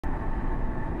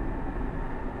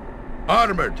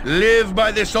Armored, live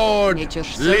by the sword.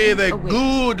 Live a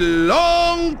good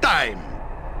long time.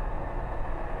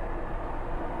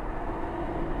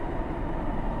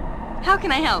 How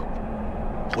can I help?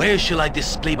 Where shall I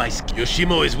display my skill?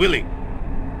 Yoshimo is willing.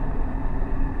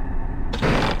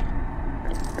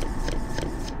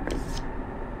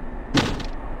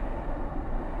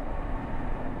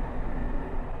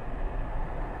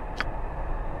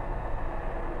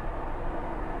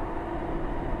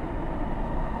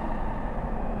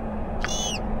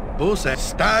 Bose,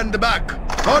 stand back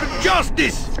for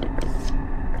justice!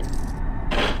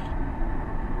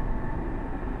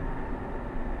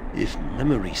 If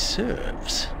memory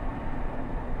serves,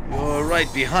 you're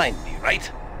right behind me,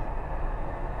 right?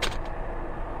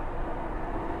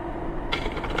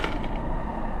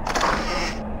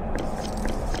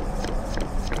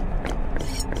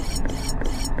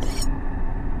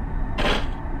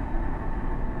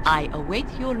 I await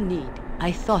your need.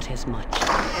 I thought as much.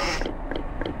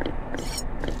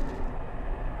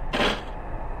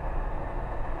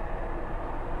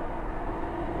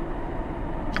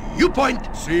 You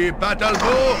point! See battle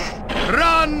bow!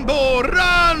 Run, bow,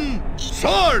 run!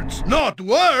 Swords, not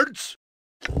words!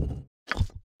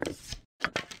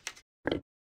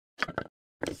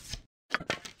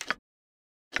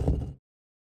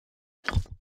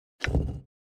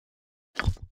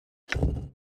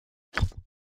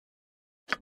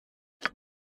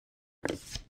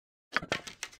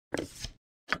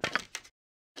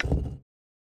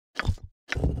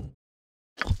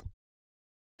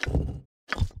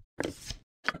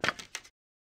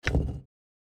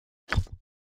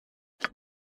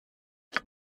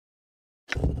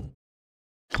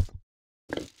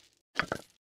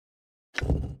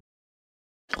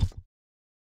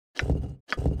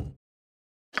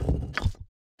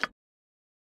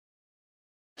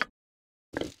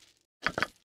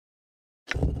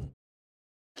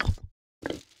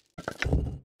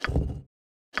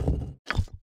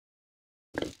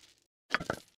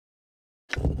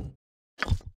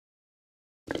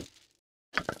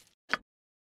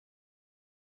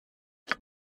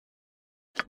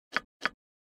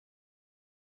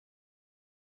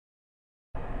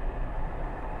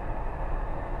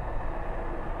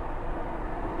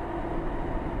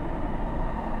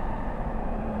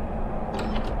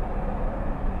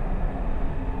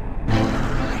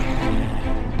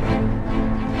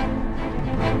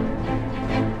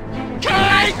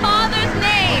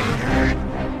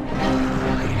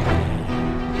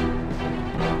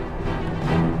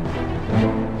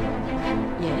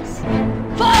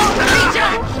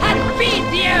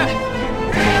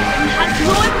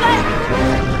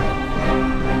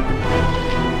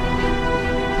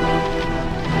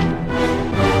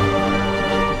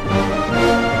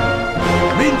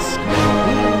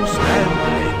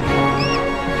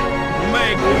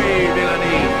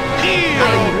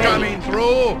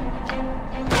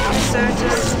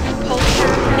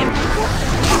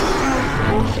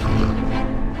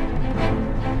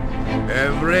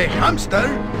 Every hamster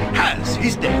has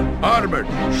his day. Armored,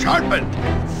 sharpened.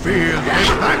 Feel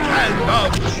the backhand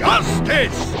of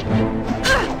justice!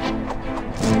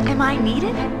 Am I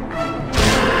needed?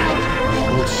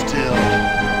 Hold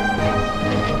still.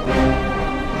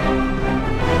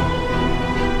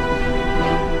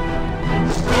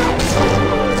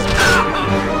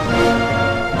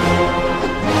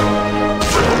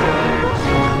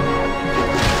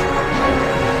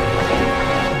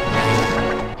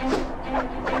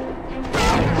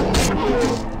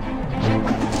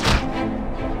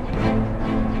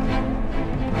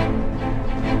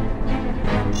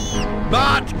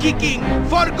 Butt kicking,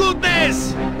 for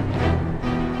goodness!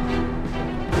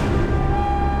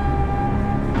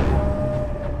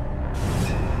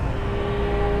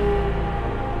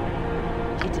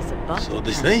 It is above. So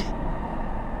they say?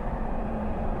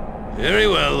 Very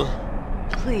well.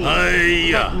 Please,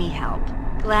 let me help.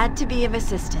 Glad to be of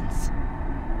assistance.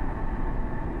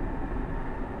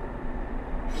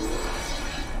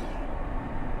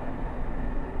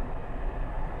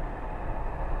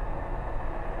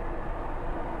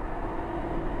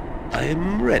 I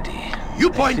am ready. You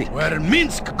point where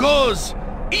Minsk goes,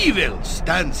 evil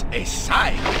stands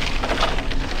aside.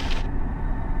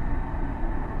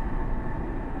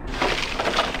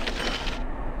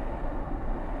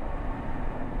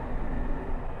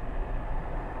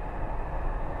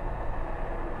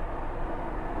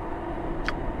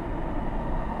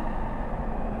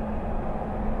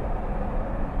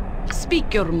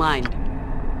 Speak your mind.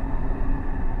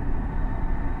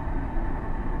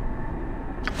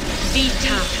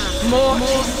 Vita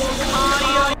mortis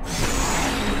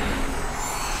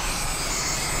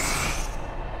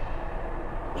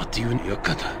What What do you need,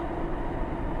 Yokata?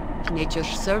 Nature's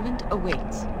servant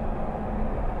awaits.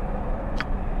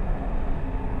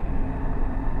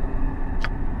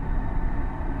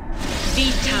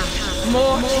 Vita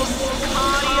mortis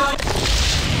aria.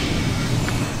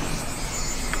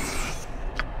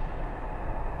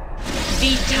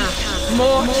 Vita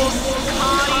mortis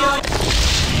aria.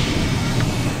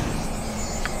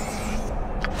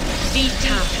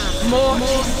 Vita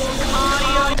mortis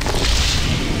aria.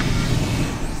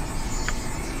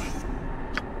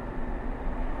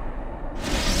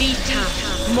 Vita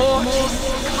mortis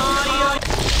aria.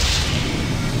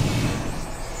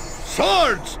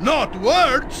 Swords, not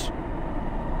words!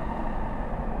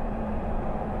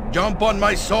 Jump on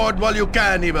my sword while you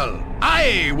can, Evil.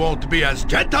 I won't be as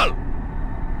gentle!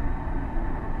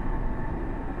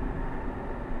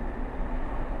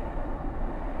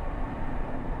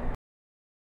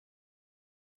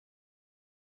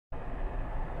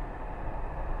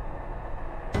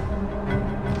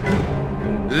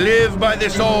 Live by the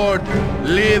sword.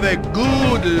 Live a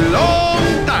good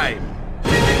long time.